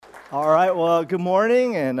All right, well, good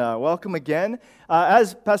morning and welcome again.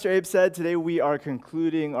 As Pastor Abe said, today we are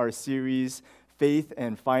concluding our series, Faith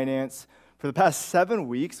and Finance. For the past 7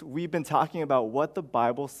 weeks, we've been talking about what the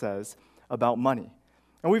Bible says about money.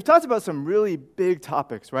 And we've talked about some really big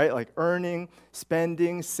topics, right? Like earning,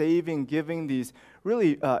 spending, saving, giving, these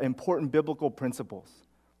really important biblical principles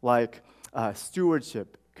like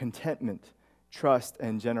stewardship, contentment, trust,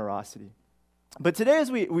 and generosity. But today, as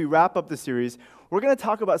we wrap up the series, we're going to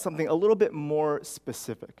talk about something a little bit more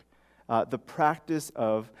specific, the practice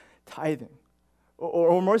of tithing.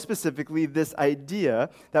 Or more specifically, this idea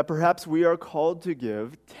that perhaps we are called to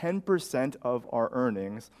give 10% of our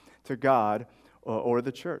earnings to God or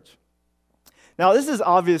the church. Now, this is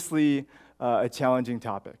obviously a challenging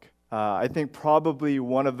topic. I think probably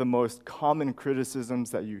one of the most common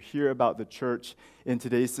criticisms that you hear about the church in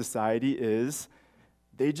today's society is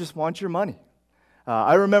they just want your money.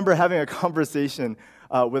 I remember having a conversation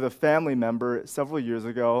with a family member several years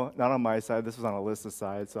ago, not on my side, this was on Alyssa's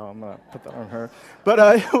side, so I'm going to put that on her.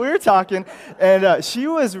 But we were talking, and she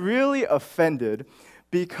was really offended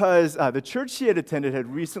because the church she had attended had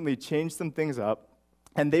recently changed some things up,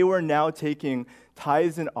 and they were now taking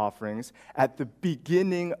tithes and offerings at the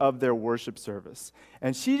beginning of their worship service.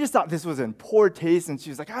 And she just thought this was in poor taste, and she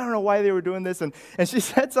was like, I don't know why they were doing this. And she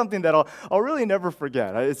said something that I'll really never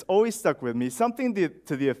forget. It's always stuck with me, something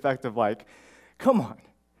to the effect of like, come on,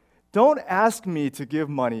 don't ask me to give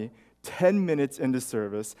money 10 minutes into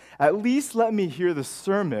service. At least let me hear the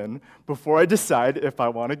sermon before I decide if I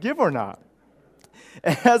want to give or not.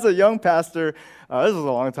 And as a young pastor, this was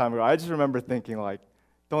a long time ago, I just remember thinking like,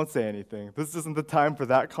 don't say anything. This isn't the time for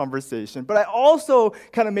that conversation. But I also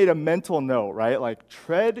kind of made a mental note, right? Like,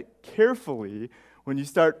 tread carefully when you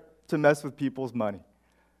start to mess with people's money.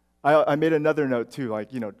 I made another note, too,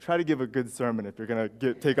 like, try to give a good sermon if you're going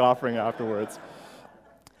to take offering afterwards.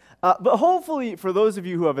 But hopefully, for those of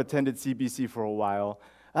you who have attended CBC for a while,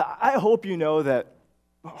 I hope you know that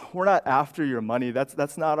we're not after your money.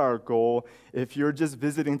 That's not our goal. If you're just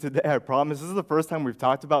visiting today, I promise this is the first time we've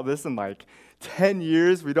talked about this in like 10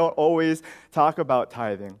 years. We don't always talk about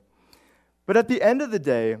tithing. But at the end of the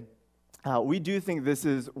day, we do think this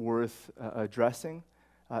is worth addressing.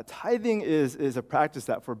 Tithing is a practice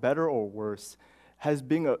that, for better or worse, has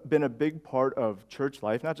been a big part of church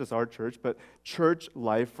life, not just our church, but church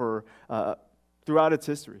life for throughout its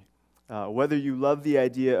history. Whether you love the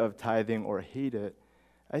idea of tithing or hate it,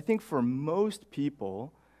 I think for most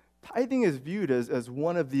people, tithing is viewed as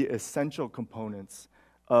one of the essential components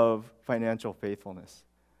of financial faithfulness.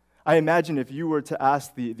 I imagine if you were to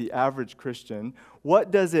ask the average Christian,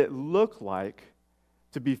 what does it look like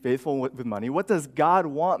to be faithful with money? What does God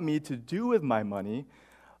want me to do with my money?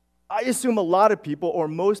 I assume a lot of people, or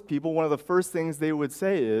most people, one of the first things they would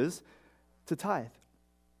say is to tithe.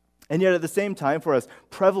 And yet at the same time, for as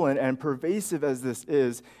prevalent and pervasive as this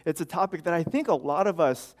is, it's a topic that I think a lot of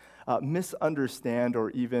us misunderstand or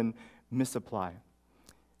even misapply.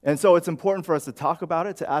 And so it's important for us to talk about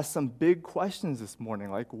it, to ask some big questions this morning,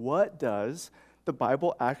 like what does the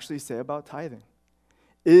Bible actually say about tithing?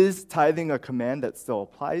 Is tithing a command that still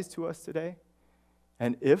applies to us today?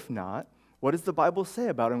 And if not, what does the Bible say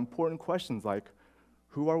about important questions like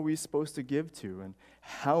who are we supposed to give to and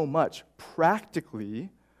how much practically?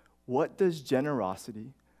 What does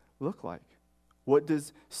generosity look like? What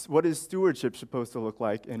is stewardship supposed to look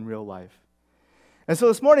like in real life? And so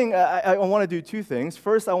this morning, I want to do two things.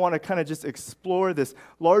 First, I want to kind of just explore this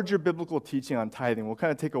larger biblical teaching on tithing. We'll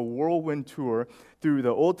kind of take a whirlwind tour through the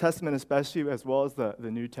Old Testament especially, as well as the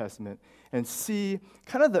New Testament, and see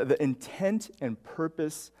kind of the intent and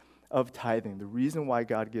purpose of tithing, the reason why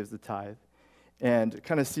God gives the tithe, and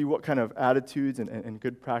kind of see what kind of attitudes and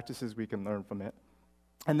good practices we can learn from it.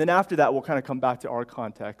 And then after that, we'll kind of come back to our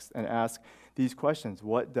context and ask these questions.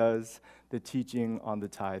 What does the teaching on the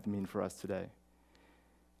tithe mean for us today?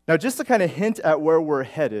 Now, just to kind of hint at where we're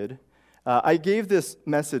headed, I gave this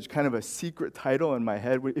message kind of a secret title in my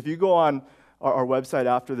head. If you go on our website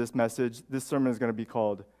after this message, this sermon is going to be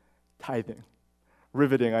called Tithing.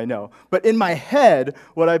 Riveting, I know. But in my head,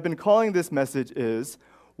 what I've been calling this message is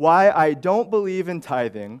why I don't believe in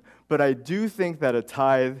tithing, but I do think that a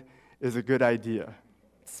tithe is a good idea.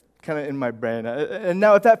 Kind of in my brain. And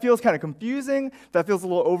now if that feels kind of confusing, if that feels a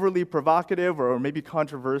little overly provocative or maybe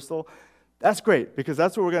controversial, that's great, because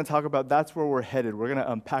that's what we're going to talk about. That's where we're headed. We're going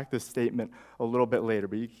to unpack this statement a little bit later,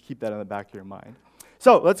 but you can keep that in the back of your mind.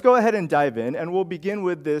 So let's go ahead and dive in, and we'll begin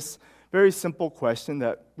with this very simple question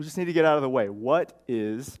that we just need to get out of the way. What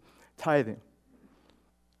is tithing?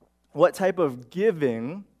 What type of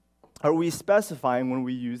giving are we specifying when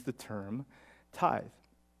we use the term tithe?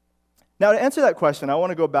 Now, to answer that question, I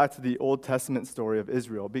want to go back to the Old Testament story of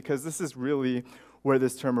Israel, because this is really where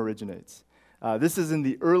this term originates. This is in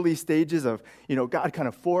the early stages of, God kind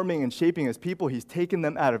of forming and shaping his people. He's taken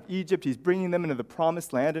them out of Egypt. He's bringing them into the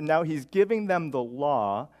promised land, and now he's giving them the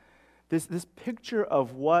law, this picture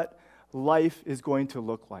of what life is going to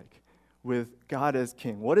look like with God as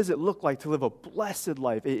king. What does it look like to live a blessed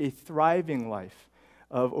life, a thriving life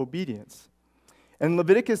of obedience? In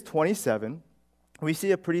Leviticus 27, we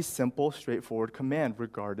see a pretty simple, straightforward command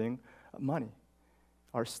regarding money,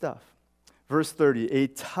 our stuff. Verse 30, a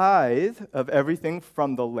tithe of everything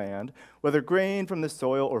from the land, whether grain from the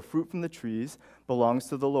soil or fruit from the trees, belongs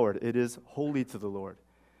to the Lord. It is holy to the Lord.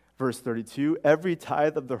 Verse 32, every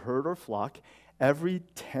tithe of the herd or flock, every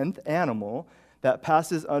 10th animal that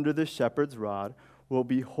passes under the shepherd's rod will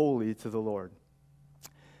be holy to the Lord.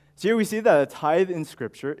 So here we see that a tithe in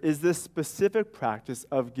Scripture is this specific practice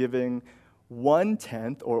of giving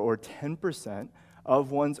 1/10 or 10%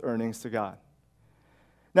 of one's earnings to God.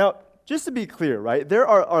 Now, just to be clear, right, there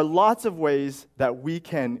are lots of ways that we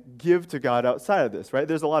can give to God outside of this, right?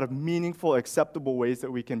 There's a lot of meaningful, acceptable ways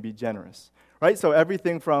that we can be generous, right? So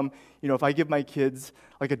everything from, if I give my kids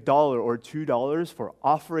like $1 or $2 for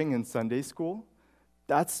offering in Sunday school,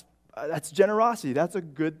 that's generosity. That's a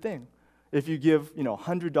good thing. If you give,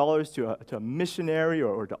 $100 to a missionary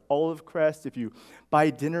or to Olive Crest, if you buy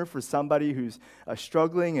dinner for somebody who's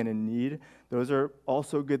struggling and in need, those are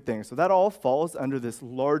also good things. So that all falls under this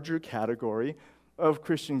larger category of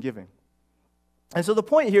Christian giving. And so the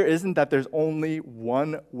point here isn't that there's only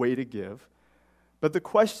one way to give, but the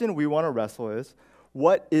question we want to wrestle is,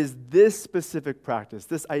 what is this specific practice,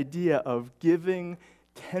 this idea of giving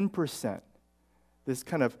 10%, this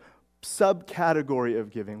kind of subcategory of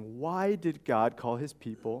giving? Why did God call his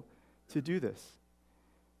people to do this?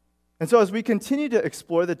 And so as we continue to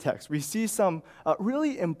explore the text, we see some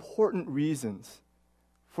really important reasons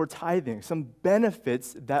for tithing, some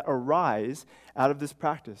benefits that arise out of this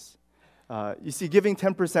practice. You see, giving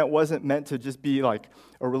 10% wasn't meant to just be like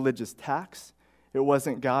a religious tax. It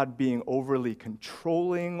wasn't God being overly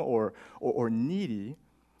controlling or needy.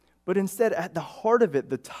 But instead, at the heart of it,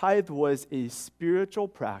 the tithe was a spiritual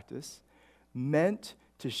practice meant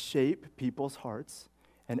to shape people's hearts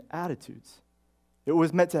and attitudes. It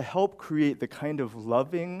was meant to help create the kind of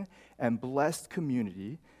loving and blessed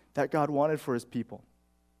community that God wanted for his people.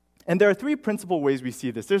 And there are three principal ways we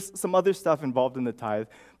see this. There's some other stuff involved in the tithe,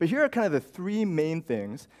 but here are kind of the three main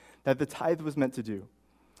things that the tithe was meant to do.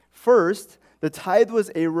 First, the tithe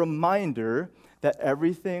was a reminder that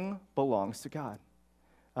everything belongs to God.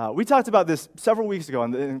 We talked about this several weeks ago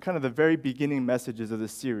in kind of the very beginning messages of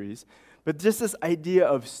this series, but just this idea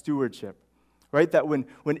of stewardship, right? That when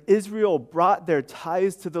Israel brought their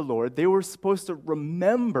tithes to the Lord, they were supposed to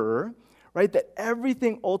remember, right, that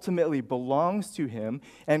everything ultimately belongs to him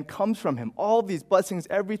and comes from him. All these blessings,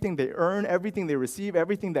 everything they earn, everything they receive,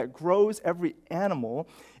 everything that grows, every animal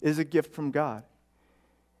is a gift from God.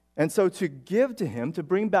 And so to give to him, to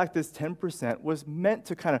bring back this 10%, was meant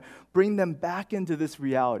to kind of bring them back into this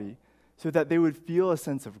reality so that they would feel a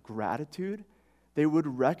sense of gratitude. They would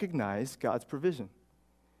recognize God's provision.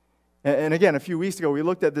 And again, a few weeks ago, we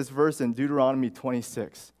looked at this verse in Deuteronomy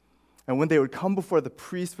 26. And when they would come before the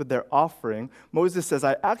priest with their offering, Moses says,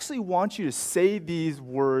 I actually want you to say these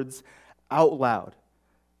words out loud.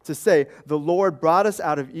 To say, the Lord brought us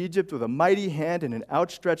out of Egypt with a mighty hand and an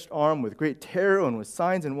outstretched arm, with great terror and with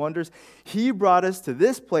signs and wonders. He brought us to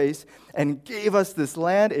this place and gave us this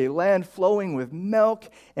land, a land flowing with milk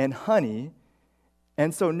and honey.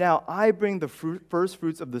 And so now I bring the first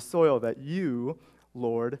fruits of the soil that you,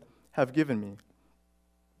 Lord, have given me.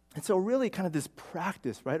 And so really kind of this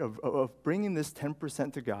practice, right, of bringing this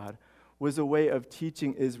 10% to God was a way of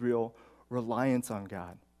teaching Israel reliance on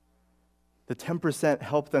God. The 10%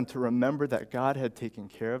 helped them to remember that God had taken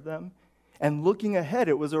care of them. And looking ahead,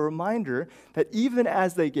 it was a reminder that even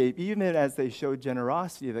as they gave, even as they showed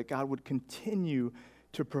generosity, that God would continue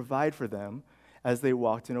to provide for them as they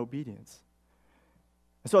walked in obedience.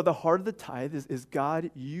 And so at the heart of the tithe is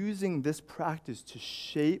God using this practice to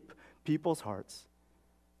shape people's hearts,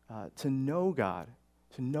 to know God,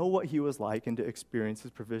 to know what he was like, and to experience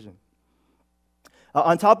his provision.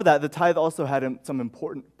 On top of that, the tithe also had some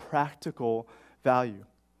important practical value.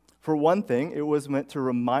 For one thing, it was meant to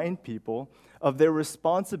remind people of their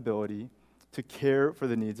responsibility to care for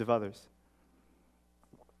the needs of others.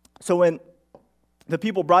 So when the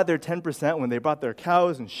people brought their 10%, when they brought their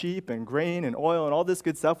cows and sheep and grain and oil and all this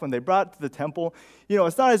good stuff, when they brought it to the temple,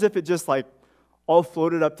 it's not as if it just all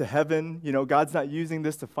floated up to heaven. God's not using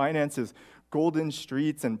this to finance his golden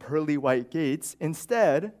streets and pearly white gates.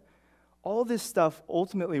 Instead, all this stuff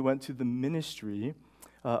ultimately went to the ministry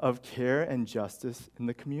of care and justice in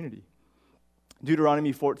the community.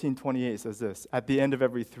 Deuteronomy 14:28 says this, "At the end of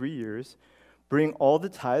every 3 years, bring all the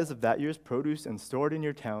tithes of that year's produce and store it in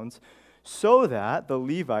your towns, so that the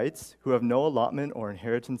Levites, who have no allotment or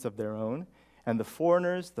inheritance of their own, and the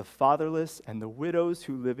foreigners, the fatherless, and the widows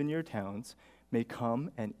who live in your towns may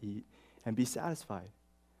come and eat and be satisfied."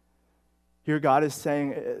 Here God is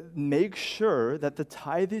saying, make sure that the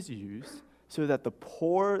tithe is used so that the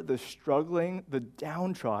poor, the struggling, the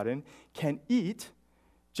downtrodden can eat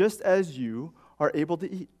just as you are able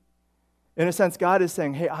to eat. In a sense, God is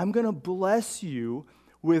saying, hey, I'm going to bless you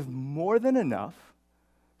with more than enough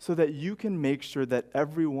so that you can make sure that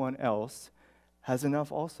everyone else has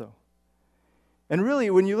enough also. And really,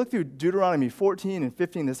 when you look through Deuteronomy 14 and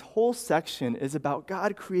 15, this whole section is about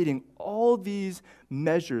God creating all these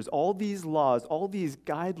measures, all these laws, all these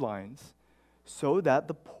guidelines so that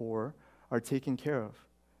the poor are taken care of.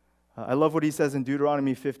 I love what he says in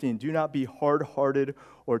Deuteronomy 15, "Do not be hard-hearted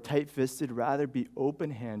or tight-fisted, rather be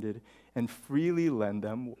open-handed and freely lend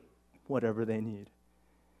them whatever they need."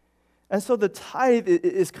 And so the tithe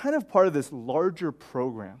is kind of part of this larger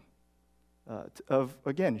program of,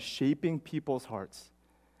 again, shaping people's hearts.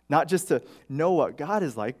 Not just to know what God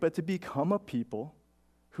is like, but to become a people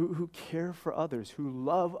who care for others, who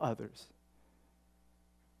love others,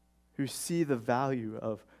 who see the value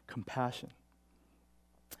of compassion.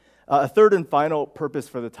 A third and final purpose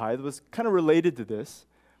for the tithe was kind of related to this,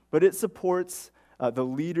 but it supports the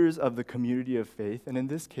leaders of the community of faith, and in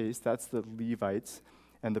this case, that's the Levites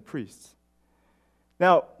and the priests.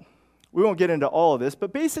 Now, we won't get into all of this,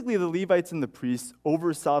 but basically the Levites and the priests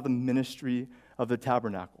oversaw the ministry of the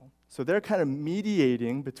tabernacle. So they're kind of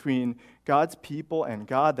mediating between God's people and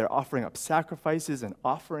God. They're offering up sacrifices and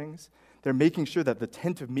offerings. They're making sure that the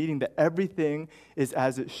tent of meeting, that everything is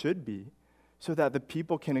as it should be, so that the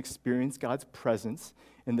people can experience God's presence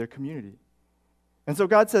in their community. And so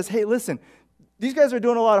God says, hey, listen, these guys are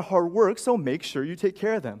doing a lot of hard work, so make sure you take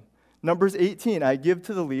care of them. Numbers 18, "I give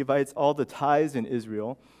to the Levites all the tithes in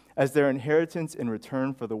Israel as their inheritance in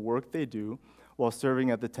return for the work they do while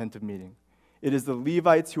serving at the tent of meeting. It is the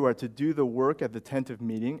Levites who are to do the work at the tent of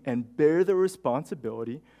meeting and bear the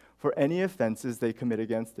responsibility for any offenses they commit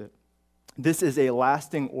against it. This is a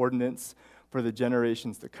lasting ordinance for the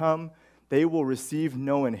generations to come. They will receive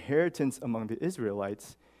no inheritance among the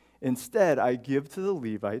Israelites. Instead, I give to the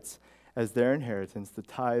Levites as their inheritance the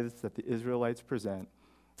tithes that the Israelites present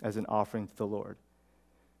as an offering to the Lord."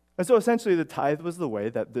 And so essentially the tithe was the way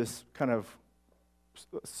that this kind of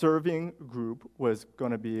serving group was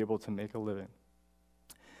going to be able to make a living.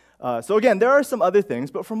 So again, there are some other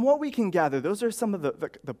things, but from what we can gather, those are some of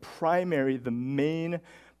the primary, the main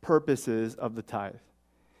purposes of the tithe.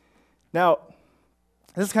 Now,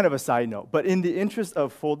 this is kind of a side note, but in the interest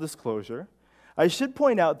of full disclosure, I should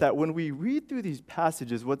point out that when we read through these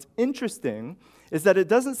passages, what's interesting is that it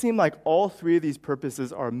doesn't seem like all three of these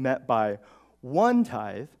purposes are met by one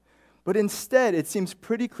tithe, but instead it seems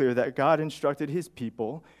pretty clear that God instructed his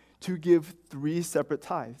people to give 3 separate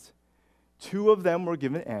tithes. 2 of them were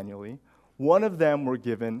given annually, 1 of them were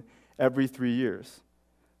given every 3 years.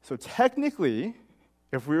 So technically,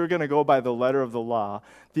 if we were going to go by the letter of the law,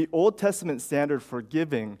 the Old Testament standard for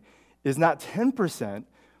giving is not 10%,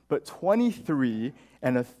 but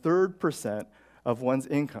 23.33% of one's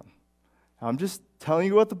income. I'm just telling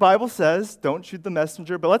you what the Bible says. Don't shoot the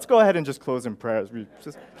messenger, but let's go ahead and just close in prayer.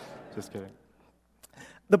 Just kidding.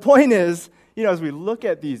 The point is, as we look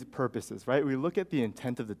at these purposes, right, we look at the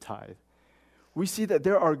intent of the tithe, we see that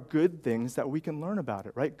there are good things that we can learn about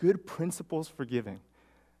it, right? Good principles for giving.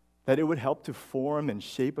 That it would help to form and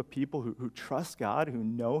shape a people who trust God, who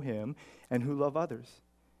know him, and who love others.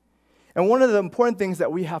 And one of the important things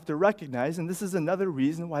that we have to recognize, and this is another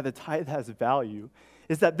reason why the tithe has value,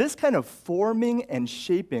 is that this kind of forming and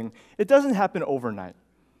shaping, it doesn't happen overnight,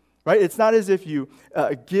 right? It's not as if you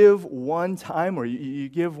give one time or you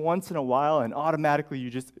give once in a while and automatically you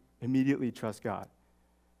just immediately trust God.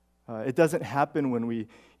 It doesn't happen when we,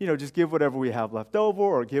 just give whatever we have left over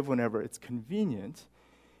or give whenever it's convenient.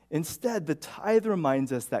 Instead, the tithe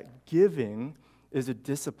reminds us that giving is a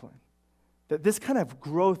discipline. That this kind of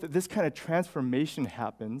growth, that this kind of transformation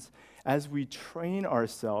happens as we train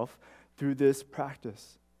ourselves through this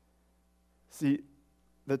practice. See,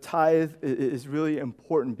 the tithe is really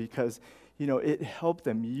important because, it helped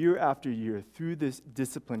them year after year through this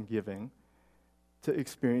disciplined giving to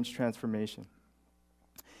experience transformation.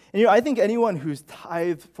 And, I think anyone who's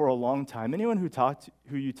tithed for a long time, anyone who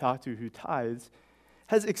you talk to who tithes,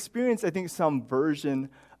 has experienced, I think, some version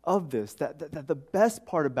of this, that the best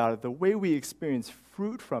part about it, the way we experience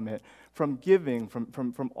fruit from it, from giving,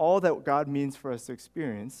 from all that God means for us to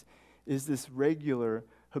experience, is this regular,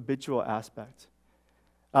 habitual aspect.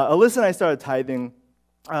 Alyssa and I started tithing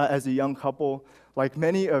as a young couple. Like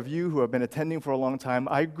many of you who have been attending for a long time,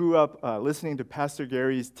 I grew up listening to Pastor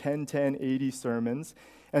Gary's 10-10-80 sermons.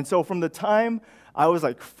 And so from the time I was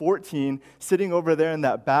like 14, sitting over there in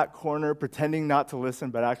that back corner, pretending not to listen,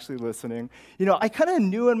 but actually listening, I kind of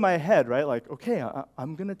knew in my head, right? Like, okay,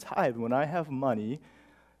 I'm going to tithe. When I have money,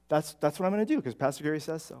 that's what I'm going to do, because Pastor Gary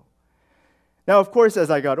says so. Now, of course,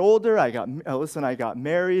 as I got older, Alyssa and I got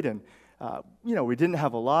married, and we didn't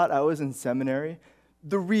have a lot. I was in seminary.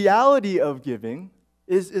 The reality of giving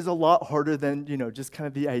is a lot harder than, just kind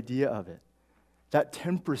of the idea of it. That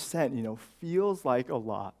 10%, feels like a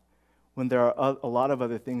lot when there are a lot of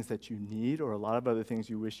other things that you need or a lot of other things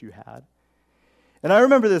you wish you had. And I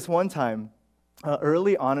remember this one time,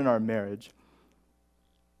 early on in our marriage,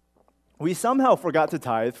 we somehow forgot to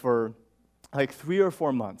tithe for like 3 or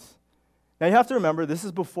 4 months. Now you have to remember, this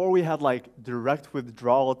is before we had like direct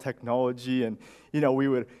withdrawal technology, and we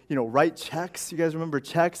would write checks. You guys remember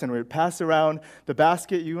checks? And we would pass around the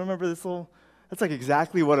basket. You remember this little? That's like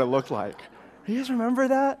exactly what it looked like. You guys remember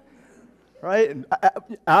that? Right? And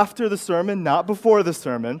after the sermon, not before the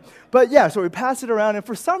sermon. But yeah, so we passed it around, and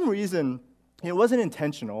for some reason, it wasn't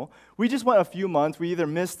intentional. We just went a few months. We either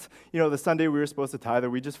missed, the Sunday we were supposed to tithe, or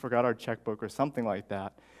we just forgot our checkbook or something like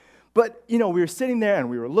that. But, we were sitting there, and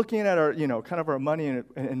we were looking at our, kind of our money,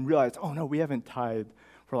 and realized, oh no, we haven't tithed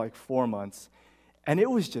for like 4 months. And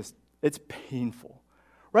it's painful,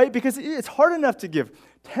 right? Because it's hard enough to give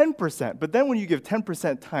 10%, but then when you give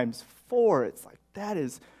 10% times 4, it's like, that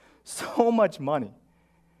is so much money.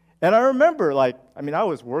 And I remember, I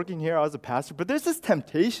was working here, I was a pastor, but there's this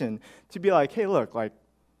temptation to be like, hey, look,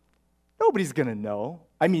 nobody's going to know.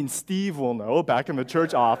 Steve will know back in the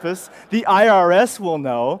church office. The IRS will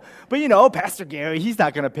know. But, Pastor Gary, he's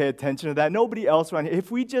not going to pay attention to that. Nobody else around here.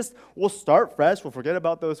 If we'll start fresh, we'll forget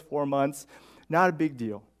about those 4 months. Not a big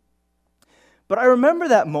deal. But I remember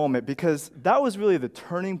that moment because that was really the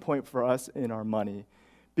turning point for us in our money.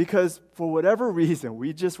 Because for whatever reason,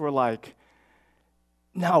 we just were like,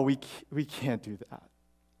 no, we can't do that.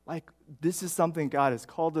 This is something God has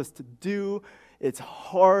called us to do. It's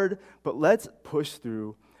hard, but let's push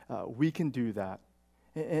through. We can do that.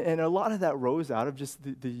 And a lot of that rose out of just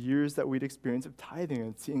the years that we'd experienced of tithing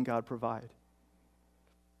and seeing God provide.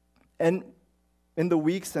 And in the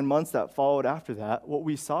weeks and months that followed after that, what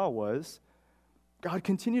we saw was God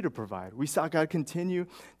continued to provide. We saw God continue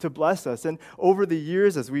to bless us. And over the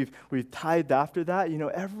years, as we've tithed after that,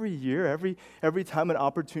 every year, every time an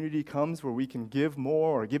opportunity comes where we can give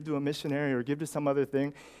more or give to a missionary or give to some other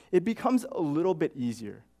thing, it becomes a little bit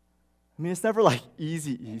easier. It's never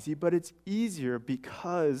easy, but it's easier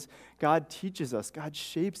because God teaches us, God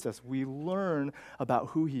shapes us. We learn about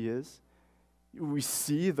who He is. We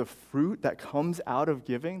see the fruit that comes out of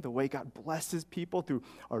giving, the way God blesses people through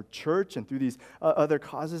our church and through these other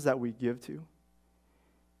causes that we give to.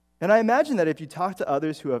 And I imagine that if you talk to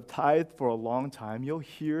others who have tithed for a long time, you'll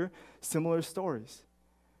hear similar stories.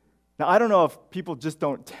 Now, I don't know if people just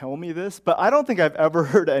don't tell me this, but I don't think I've ever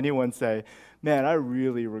heard anyone say, man, I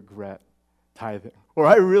really regret tithing, or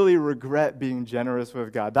I really regret being generous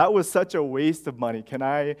with God. That was such a waste of money. Can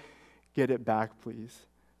I get it back, please?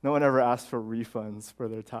 No one ever asked for refunds for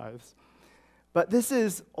their tithes. But this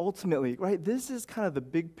is ultimately, right, this is kind of the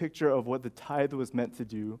big picture of what the tithe was meant to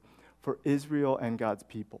do for Israel and God's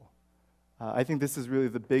people. I think this is really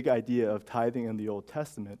the big idea of tithing in the Old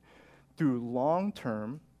Testament. Through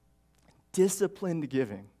long-term, disciplined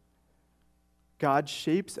giving, God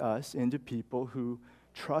shapes us into people who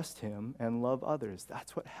trust Him and love others.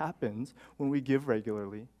 That's what happens when we give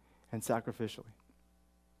regularly and sacrificially.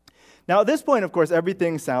 Now, at this point, of course,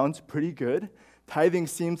 everything sounds pretty good. Tithing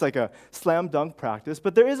seems like a slam dunk practice,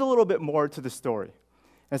 but there is a little bit more to the story.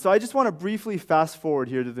 And so I just want to briefly fast forward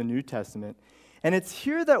here to the New Testament. And it's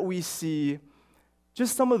here that we see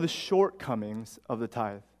just some of the shortcomings of the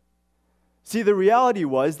tithe. See, the reality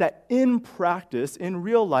was that in practice, in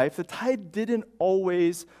real life, the tithe didn't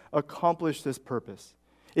always accomplish this purpose.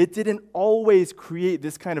 It didn't always create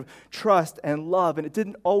this kind of trust and love, and it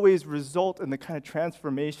didn't always result in the kind of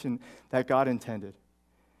transformation that God intended.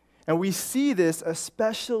 And we see this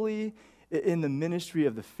especially in the ministry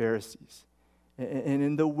of the Pharisees and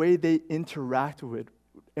in the way they interacted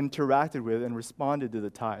with and responded to the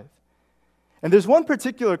tithe. And there's one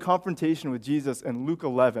particular confrontation with Jesus in Luke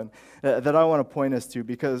 11 that I want to point us to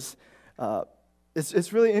because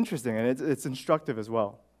it's really interesting and it's instructive as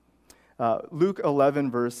well. Luke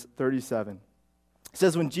 11, verse 37. It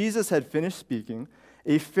says, when Jesus had finished speaking,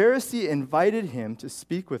 a Pharisee invited him to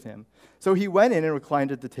speak with him. So he went in and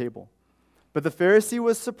reclined at the table. But the Pharisee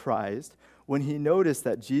was surprised when he noticed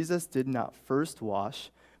that Jesus did not first wash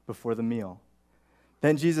before the meal.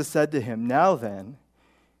 Then Jesus said to him, "Now then,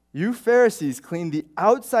 you Pharisees clean the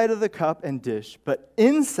outside of the cup and dish, but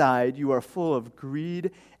inside you are full of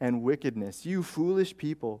greed and wickedness. You foolish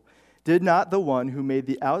people, did not the one who made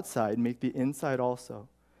the outside make the inside also?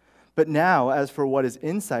 But now, as for what is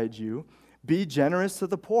inside you, be generous to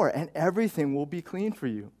the poor, and everything will be clean for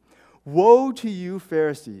you. Woe to you,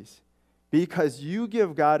 Pharisees, because you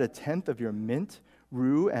give God a tenth of your mint,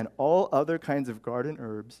 rue, and all other kinds of garden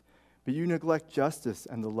herbs, but you neglect justice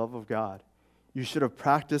and the love of God. You should have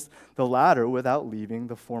practiced the latter without leaving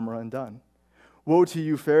the former undone. Woe to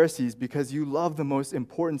you, Pharisees, because you love the most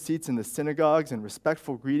important seats in the synagogues and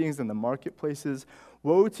respectful greetings in the marketplaces.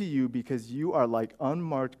 Woe to you, because you are like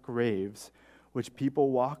unmarked graves, which people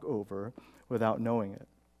walk over without knowing it."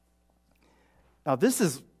 Now, this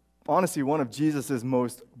is honestly one of Jesus'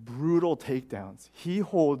 most brutal takedowns. He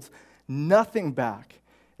holds nothing back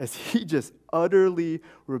as he just utterly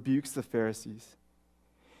rebukes the Pharisees.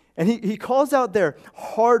 And he calls out their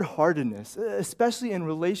hard-heartedness, especially in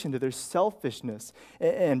relation to their selfishness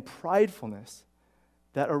and pridefulness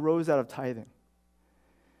that arose out of tithing.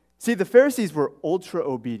 See, the Pharisees were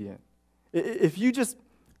ultra-obedient. If you just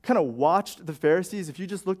kind of watched the Pharisees, if you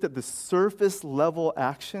just looked at the surface-level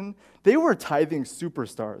action, they were tithing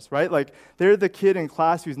superstars, right? Like, they're the kid in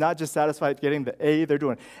class who's not just satisfied getting the A, they're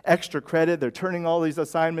doing extra credit, they're turning all these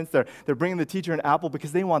assignments, they're bringing the teacher an apple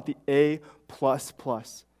because they want the A++.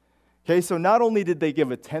 Okay, so not only did they give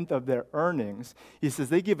a tenth of their earnings, he says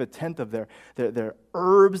they give a tenth of their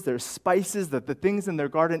herbs, their spices, the things in their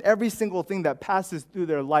garden, every single thing that passes through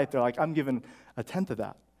their life. They're like, I'm giving a tenth of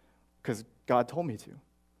that because God told me to.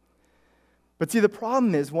 But see, the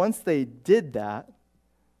problem is once they did that,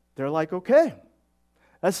 they're like, okay,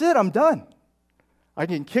 that's it, I'm done. I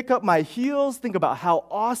can kick up my heels, think about how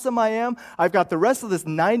awesome I am. I've got the rest of this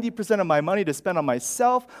 90% of my money to spend on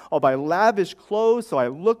myself. I'll buy lavish clothes so I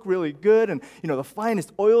look really good and, the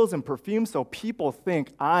finest oils and perfumes so people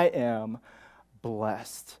think I am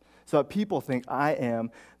blessed, so that people think I am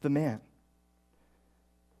the man.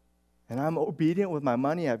 And I'm obedient with my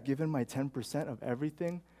money. I've given my 10% of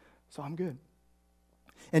everything, so I'm good.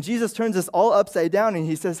 And Jesus turns this all upside down and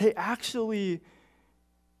he says, hey, actually,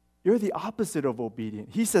 you're the opposite of obedient.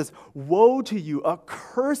 He says, woe to you, a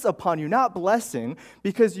curse upon you, not blessing,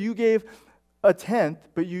 because you gave a tenth,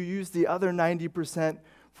 but you used the other 90%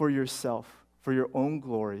 for yourself, for your own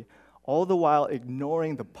glory, all the while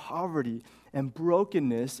ignoring the poverty and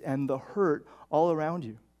brokenness and the hurt all around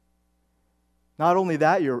you. Not only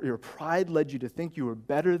that, your pride led you to think you were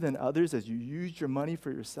better than others as you used your money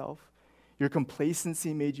for yourself. Your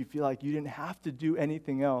complacency made you feel like you didn't have to do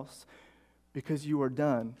anything else because you were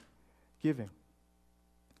done giving.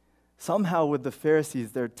 Somehow with the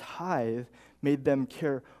Pharisees, their tithe made them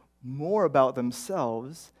care more about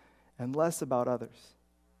themselves and less about others.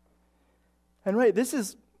 And this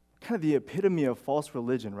is kind of the epitome of false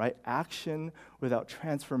religion, right? Action without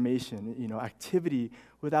transformation, activity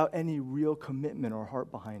without any real commitment or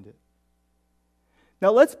heart behind it.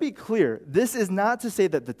 Now let's be clear, this is not to say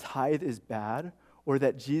that the tithe is bad or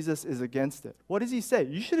that Jesus is against it. What does he say?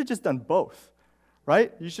 You should have just done both.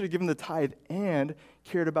 Right? You should have given the tithe and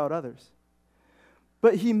cared about others.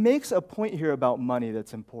 But he makes a point here about money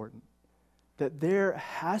that's important. That there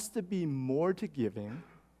has to be more to giving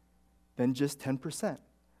than just 10%.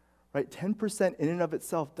 Right? 10% in and of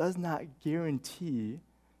itself does not guarantee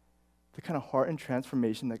the kind of heart and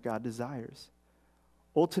transformation that God desires.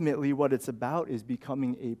 Ultimately, what it's about is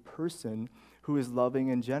becoming a person who is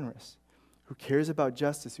loving and generous, who cares about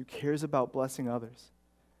justice, who cares about blessing others.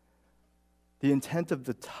 The intent of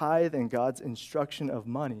the tithe and God's instruction of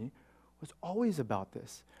money was always about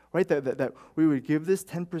this, right? That we would give this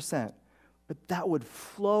 10%, but that would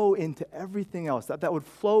flow into everything else, that would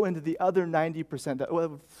flow into the other 90%, that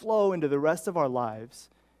would flow into the rest of our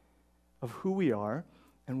lives of who we are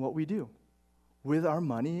and what we do with our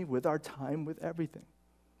money, with our time, with everything.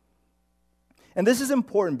 And this is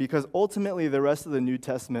important because ultimately the rest of the New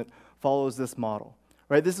Testament follows this model.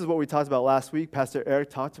 Right, this is what we talked about last week. Pastor Eric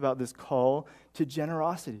talked about this call to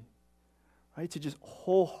generosity, right? To just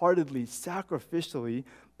wholeheartedly, sacrificially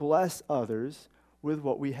bless others with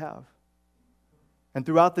what we have. And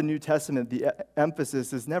throughout the New Testament, the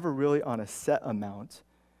emphasis is never really on a set amount,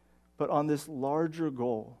 but on this larger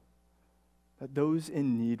goal that those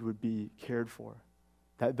in need would be cared for,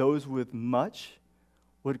 that those with much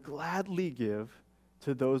would gladly give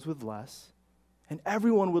to those with less, and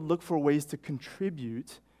everyone would look for ways to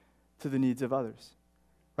contribute to the needs of others.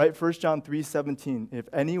 Right? 1 John 3:17, if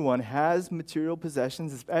anyone has material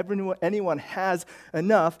possessions, if anyone has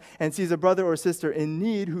enough and sees a brother or sister in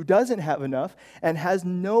need who doesn't have enough and has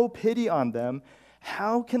no pity on them,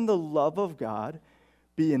 how can the love of God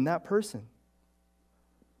be in that person?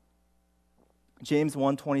 James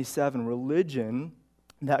 1:27, religion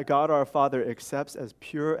that God our Father accepts as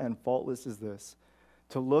pure and faultless is this,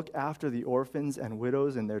 to look after the orphans and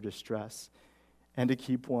widows in their distress, and to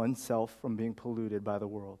keep oneself from being polluted by the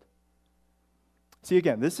world. See,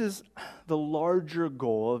 again, this is the larger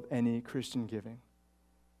goal of any Christian giving.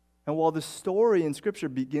 And while the story in Scripture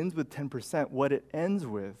begins with 10%, what it ends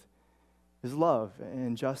with is love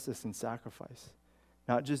and justice and sacrifice.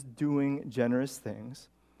 Not just doing generous things,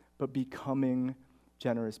 but becoming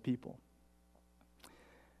generous people.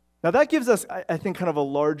 Now that gives us, I think, kind of a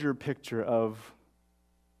larger picture of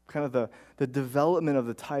kind of the development of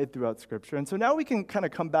the tithe throughout Scripture. And so now we can kind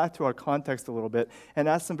of come back to our context a little bit and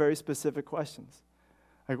ask some very specific questions.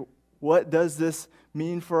 Like, what does this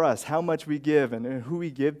mean for us? How much we give and who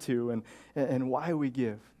we give to and why we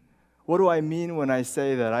give? What do I mean when I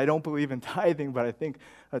say that I don't believe in tithing, but I think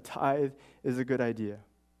a tithe is a good idea?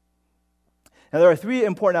 Now, there are three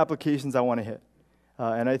important applications I want to hit.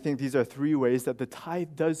 And I think these are three ways that the tithe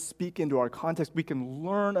does speak into our context. We can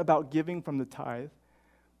learn about giving from the tithe,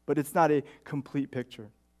 but it's not a complete picture.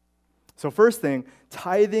 So first thing,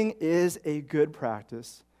 tithing is a good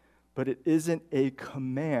practice, but it isn't a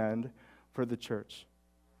command for the church.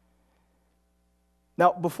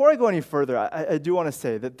 Now, before I go any further, I do want to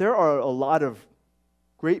say that there are a lot of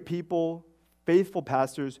great people, faithful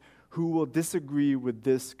pastors, who will disagree with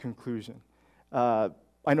this conclusion.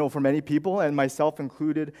 I know for many people, and myself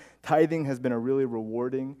included, tithing has been a really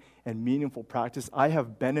rewarding and meaningful practice. I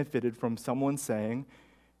have benefited from someone saying,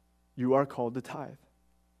 you are called to tithe.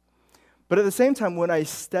 But at the same time, when I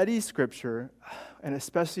study Scripture, and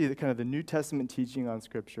especially the New Testament teaching on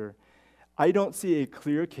Scripture, I don't see a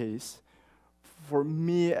clear case for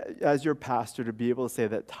me as your pastor to be able to say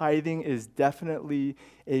that tithing is definitely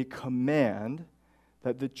a command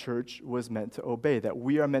that the church was meant to obey, that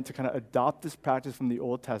we are meant to kind of adopt this practice from the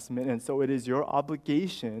Old Testament, and so it is your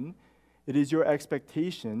obligation, it is your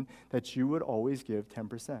expectation that you would always give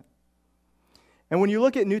 10%. And when you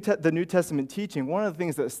look at the New Testament teaching, one of the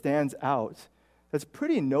things that stands out that's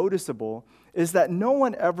pretty noticeable is that no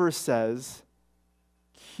one ever says,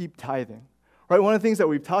 keep tithing. Right? One of the things that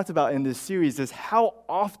we've talked about in this series is how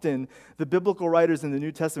often the biblical writers in the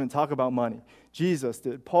New Testament talk about money. Jesus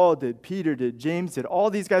did, Paul did, Peter did, James did. All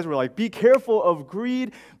these guys were like, be careful of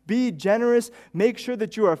greed, be generous, make sure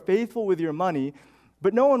that you are faithful with your money.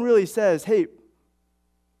 But no one really says, hey,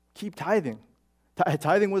 keep tithing.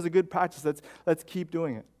 Tithing was a good practice. Let's keep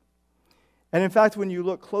doing it. And in fact, when you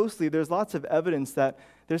look closely, there's lots of evidence that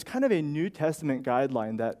there's kind of a New Testament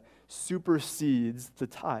guideline that supersedes the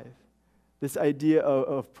tithe. This idea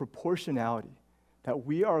of proportionality, that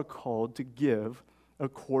we are called to give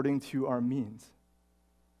according to our means.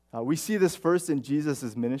 We see this first in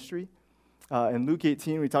Jesus' ministry. In Luke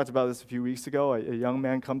 18, we talked about this a few weeks ago. A young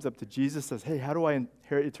man comes up to Jesus, says, hey, how do I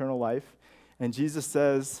inherit eternal life? And Jesus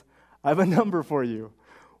says, I have a number for you,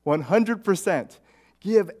 100%.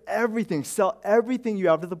 Give everything, sell everything you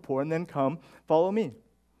have to the poor, and then come, follow me.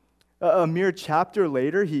 A mere chapter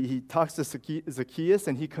later, he talks to Zacchaeus,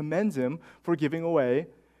 and he commends him for giving away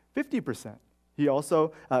 50%. He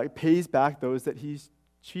also pays back those that he's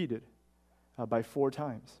cheated by 4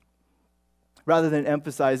 times. Rather than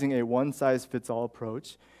emphasizing a one-size-fits-all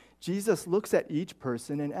approach, Jesus looks at each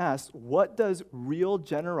person and asks, what does real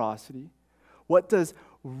generosity, what does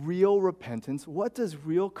real repentance, what does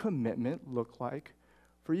real commitment look like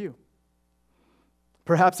for you?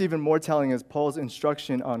 Perhaps even more telling is Paul's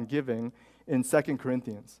instruction on giving in 2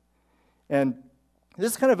 Corinthians. And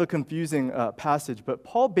this is kind of a confusing passage, but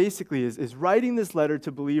Paul basically is writing this letter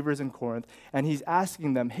to believers in Corinth, and he's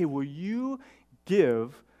asking them, hey, will you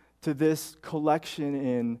give to this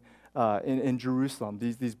collection in Jerusalem?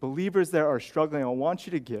 These believers there are struggling. I want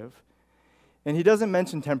you to give. And he doesn't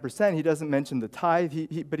mention 10%. He doesn't mention the tithe.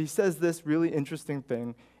 But he says this really interesting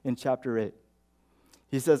thing in chapter 8.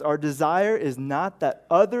 He says, our desire is not that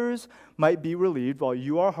others might be relieved while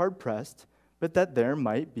you are hard-pressed, but that there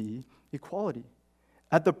might be equality.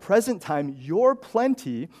 At the present time, your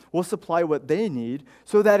plenty will supply what they need,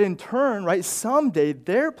 so that in turn, right, someday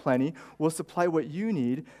their plenty will supply what you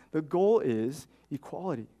need. The goal is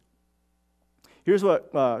equality. Here's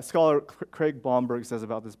what scholar Craig Blomberg says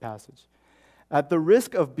about this passage. At the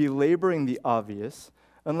risk of belaboring the obvious,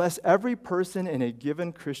 unless every person in a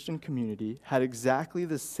given Christian community had exactly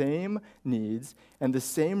the same needs and the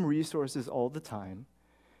same resources all the time,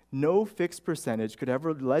 no fixed percentage could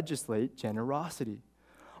ever legislate generosity.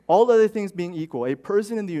 All other things being equal, a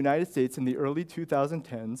person in the United States in the early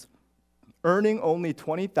 2010s earning only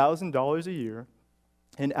 $20,000 a year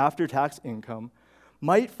in after-tax income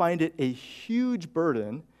might find it a huge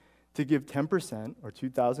burden to give 10% or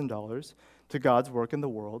 $2,000 to God's work in the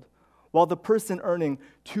world, while the person earning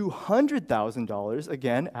 $200,000,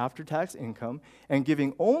 again, after-tax income, and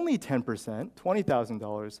giving only 10%,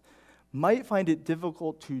 $20,000, might find it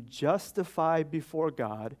difficult to justify before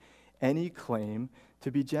God any claim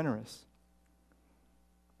to be generous.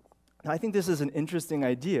 Now, I think this is an interesting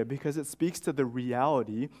idea because it speaks to the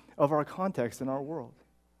reality of our context in our world.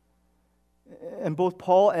 And both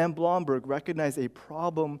Paul and Blomberg recognize a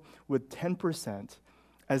problem with 10%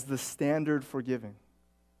 as the standard for giving.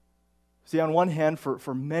 See, on one hand,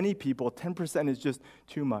 for many people, 10% is just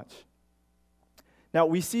too much. Now,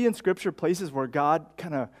 we see in Scripture places where God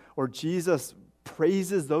or Jesus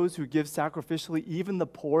praises those who give sacrificially, even the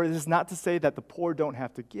poor. This is not to say that the poor don't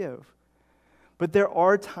have to give. But there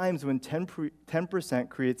are times when 10%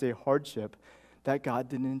 creates a hardship that God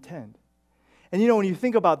didn't intend. And when you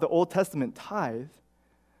think about the Old Testament tithe,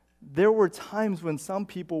 there were times when some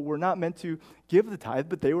people were not meant to give the tithe,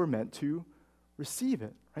 but they were meant to receive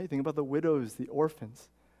it, right? Think about the widows, the orphans,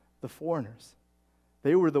 the foreigners.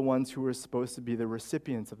 They were the ones who were supposed to be the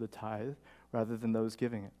recipients of the tithe rather than those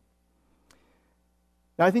giving it.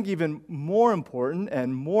 Now, I think even more important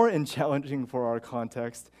and more challenging for our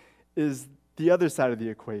context is the other side of the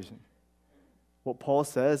equation. What Paul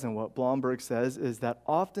says and what Blomberg says is that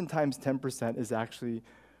oftentimes 10% is actually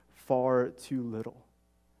far too little.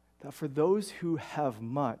 That for those who have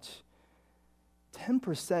much,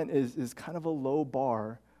 10% is kind of a low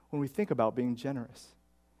bar when we think about being generous.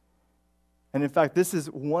 And in fact, this is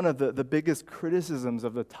one of the biggest criticisms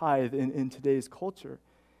of the tithe in today's culture,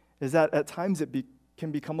 is that at times it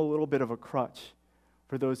can become a little bit of a crutch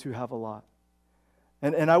for those who have a lot.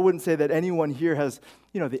 And I wouldn't say that anyone here has,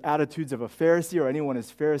 the attitudes of a Pharisee or anyone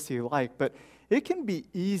is Pharisee-like, but it can be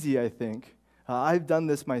easy, I think. I've done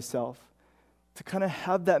this myself, to kind of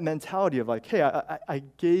have that mentality of like, hey, I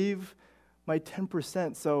gave my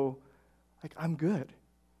 10%, so I'm good.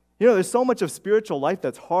 There's so much of spiritual life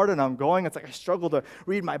that's hard and ongoing. It's like I struggle to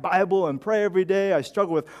read my Bible and pray every day. I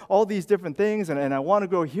struggle with all these different things, and I want to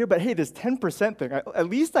go here. But hey, this 10% thing, at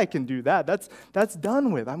least I can do that. That's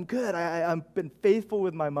done with. I'm good. I've been faithful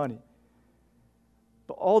with my money.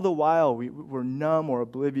 But all the while, we're numb or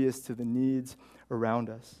oblivious to the needs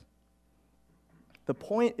around us. The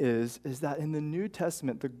point is that in the New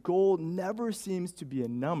Testament, the goal never seems to be a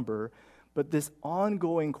number, but this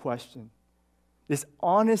ongoing question. This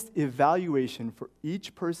honest evaluation for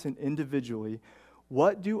each person individually.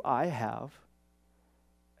 What do I have?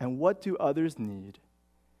 And what do others need?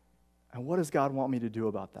 And what does God want me to do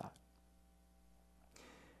about that?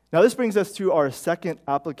 Now, this brings us to our second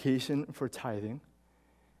application for tithing.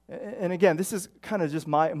 And again, this is kind of just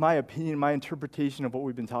my opinion, my interpretation of what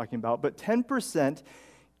we've been talking about. But 10%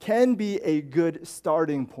 can be a good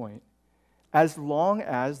starting point as long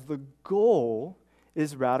as the goal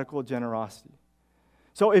is radical generosity.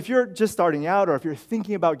 So if you're just starting out, or if you're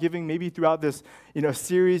thinking about giving, maybe throughout this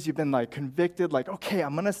series, you've been convicted, okay,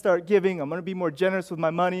 I'm going to start giving. I'm going to be more generous with my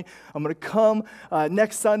money. I'm going to come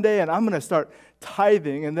next Sunday, and I'm going to start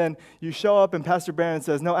tithing. And then you show up, and Pastor Barron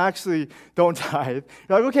says, no, actually, don't tithe.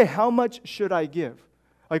 You're like, okay, how much should I give?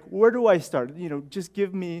 Where do I start? Just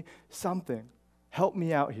give me something. Help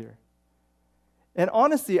me out here. And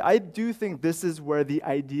honestly, I do think this is where the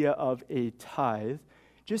idea of a tithe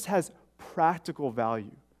just has practical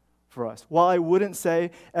value for us. While I wouldn't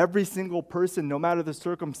say every single person, no matter the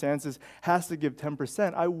circumstances, has to give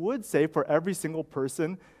 10%, I would say for every single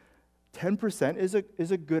person, 10%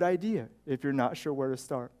 is a good idea if you're not sure where to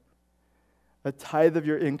start. A tithe of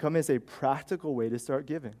your income is a practical way to start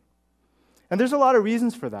giving. And there's a lot of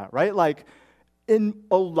reasons for that, right? In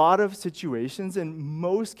a lot of situations, in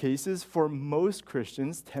most cases, for most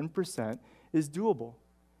Christians, 10% is doable.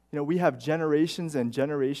 We have generations and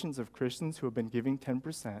generations of Christians who have been giving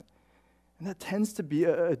 10%, and that tends to be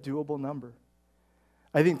a doable number.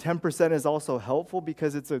 I think 10% is also helpful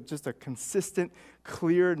because it's just a consistent,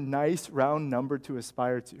 clear, nice, round number to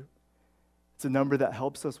aspire to. It's a number that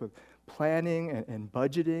helps us with planning and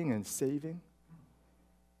budgeting and saving.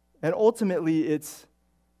 And ultimately, it's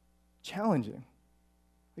challenging.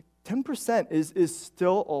 10% is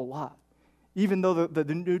still a lot. Even though the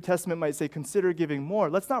New Testament might say, consider giving more,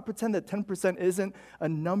 let's not pretend that 10% isn't a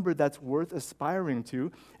number that's worth aspiring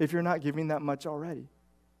to if you're not giving that much already.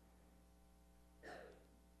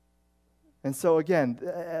 And so again,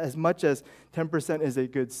 as much as 10% is a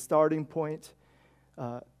good starting point,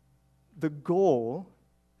 the goal,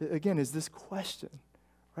 again, is this question,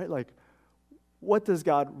 right? Like, what does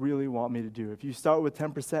God really want me to do? If you start with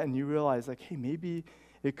 10% and you realize, like, hey, maybe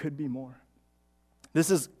it could be more. This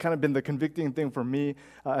has kind of been the convicting thing for me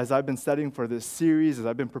as I've been studying for this series, as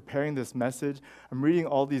I've been preparing this message. I'm reading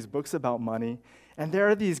all these books about money, and there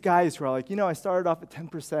are these guys who are like, I started off at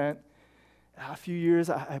 10%. A few years,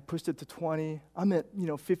 I pushed it to 20. I'm at,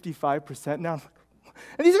 55% now.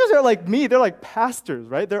 And these guys are like me. They're like pastors,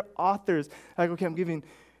 right? They're authors. Like, okay, I'm giving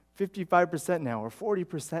 55% now or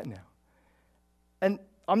 40% now. And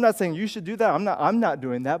I'm not saying you should do that. I'm not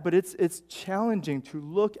doing that, but it's challenging to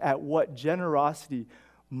look at what generosity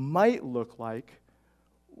might look like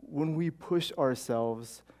when we push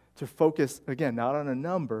ourselves to focus, again, not on a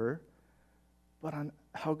number, but on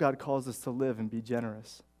how God calls us to live and be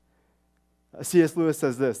generous. C.S. Lewis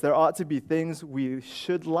says this: there ought to be things we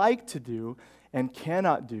should like to do and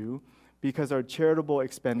cannot do because our charitable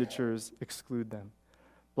expenditures exclude them.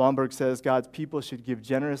 Blomberg says God's people should give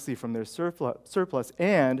generously from their surplus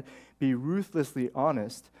and be ruthlessly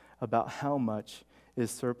honest about how much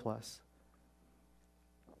is surplus.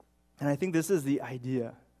 And I think this is the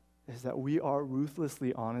idea, is that we are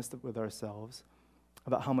ruthlessly honest with ourselves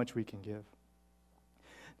about how much we can give.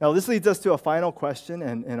 Now, this leads us to a final question,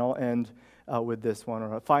 and I'll end with this one,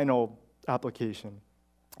 or a final application.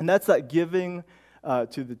 And that's that giving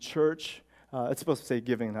to the church, it's supposed to say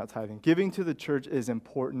giving, not tithing. Giving to the church is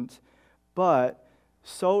important, but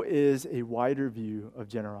so is a wider view of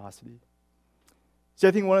generosity. See,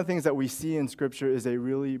 I think one of the things that we see in Scripture is a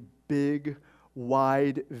really big,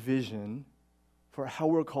 wide vision for how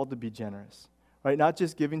we're called to be generous, right? Not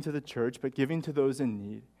just giving to the church, but giving to those in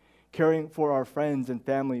need, caring for our friends and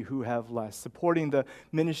family who have less, supporting the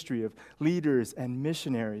ministry of leaders and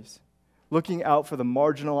missionaries, looking out for the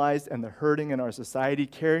marginalized and the hurting in our society,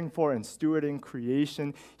 caring for and stewarding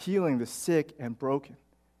creation, healing the sick and broken.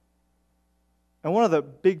 And one of the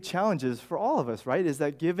big challenges for all of us, right, is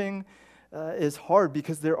that giving is hard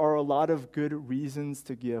because there are a lot of good reasons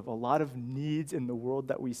to give, a lot of needs in the world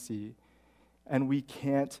that we see, and we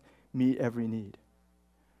can't meet every need.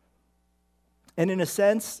 And in a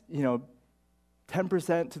sense,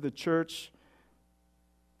 10% to the church,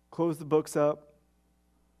 close the books up,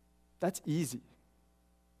 that's easy,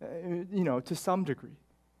 to some degree.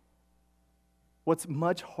 What's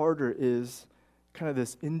much harder is kind of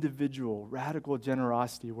this individual, radical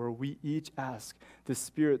generosity where we each ask the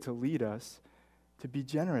Spirit to lead us to be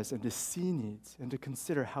generous and to see needs and to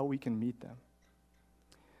consider how we can meet them.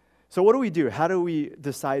 So what do we do? How do we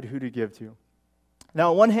decide who to give to?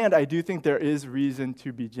 Now, on one hand, I do think there is reason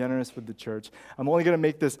to be generous with the church. I'm only going to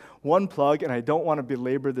make this one plug, and I don't want to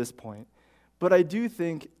belabor this point. But I do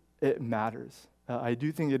think it matters. I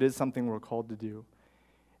do think it is something we're called to do.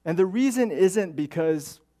 And the reason isn't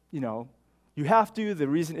because, you have to. The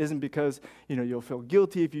reason isn't because, you'll feel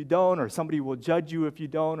guilty if you don't, or somebody will judge you if you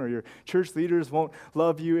don't, or your church leaders won't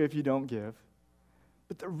love you if you don't give.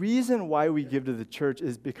 But the reason why we give to the church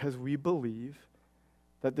is because we believe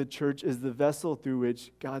that the church is the vessel through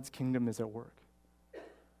which God's kingdom is at work.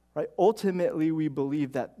 Right? Ultimately, we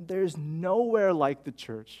believe that there's nowhere like the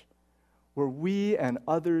church where we and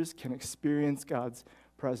others can experience God's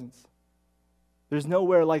presence. There's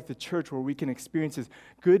nowhere like the church where we can experience His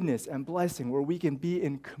goodness and blessing, where we can be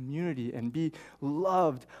in community and be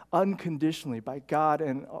loved unconditionally by God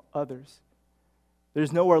and others.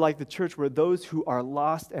 There's nowhere like the church where those who are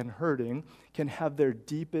lost and hurting can have their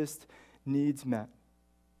deepest needs met.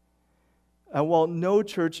 And while no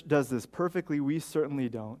church does this perfectly, we certainly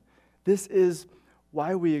don't. This is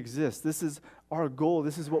why we exist. This is our goal.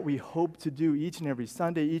 This is what we hope to do each and every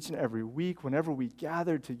Sunday, each and every week, whenever we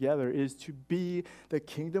gather together, is to be the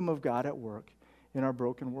kingdom of God at work in our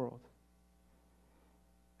broken world.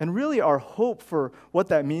 And really, our hope for what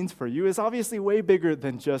that means for you is obviously way bigger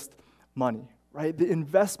than just money, right? The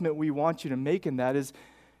investment we want you to make in that is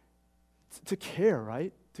to care,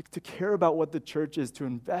 right? To care about what the church is, to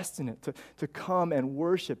invest in it, to come and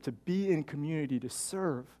worship, to be in community, to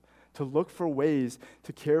serve, to look for ways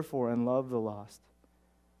to care for and love the lost.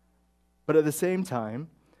 But at the same time,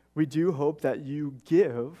 we do hope that you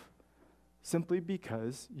give simply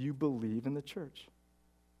because you believe in the church.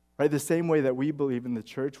 Right? The same way that we believe in the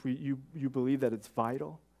church, you believe that it's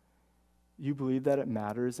vital. You believe that it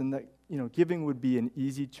matters, and that giving would be an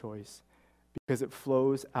easy choice because it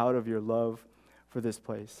flows out of your love for this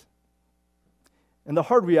place. And the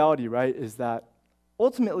hard reality, right, is that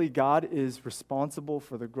ultimately God is responsible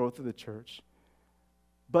for the growth of the church,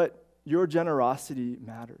 but your generosity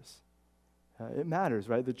matters. It matters,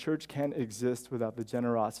 right? The church can't exist without the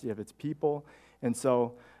generosity of its people. And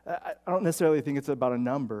so I don't necessarily think it's about a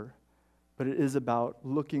number, but it is about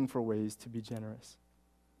looking for ways to be generous.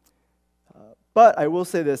 But I will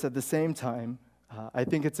say this at the same time, I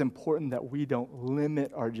think it's important that we don't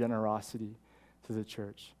limit our generosity to the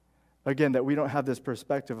church. Again, that we don't have this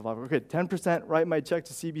perspective of, okay, 10%, write my check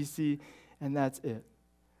to CBC, and that's it.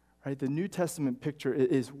 Right? The New Testament picture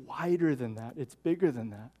is wider than that. It's bigger than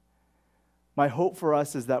that. My hope for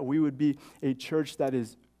us is that we would be a church that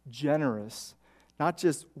is generous, not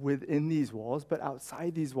just within these walls, but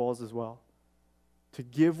outside these walls as well. To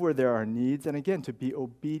give where there are needs, and again, to be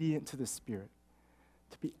obedient to the Spirit.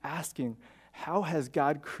 To be asking, how has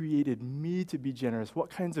God created me to be generous? What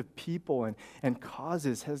kinds of people and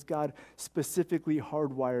causes has God specifically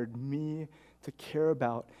hardwired me to care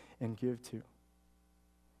about and give to?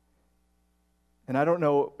 And I don't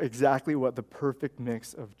know exactly what the perfect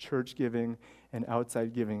mix of church giving and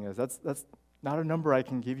outside giving is. That's not a number I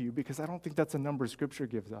can give you because I don't think that's a number Scripture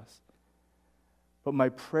gives us. But my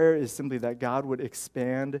prayer is simply that God would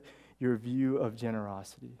expand your view of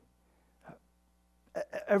generosity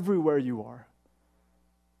everywhere you are.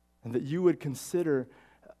 And that you would consider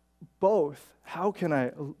both, how can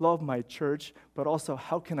I love my church, but also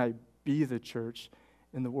how can I be the church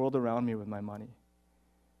in the world around me with my money?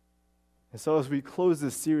 And so as we close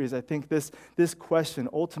this series, I think this question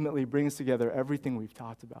ultimately brings together everything we've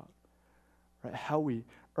talked about. Right? How we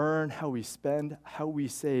earn, how we spend, how we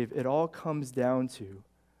save, it all comes down to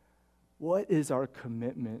what is our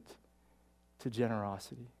commitment to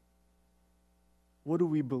generosity? What do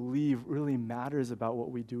we believe really matters about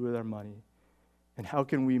what we do with our money? And how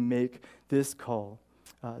can we make this call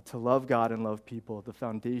to love God and love people the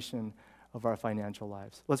foundation of our financial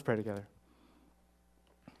lives? Let's pray together.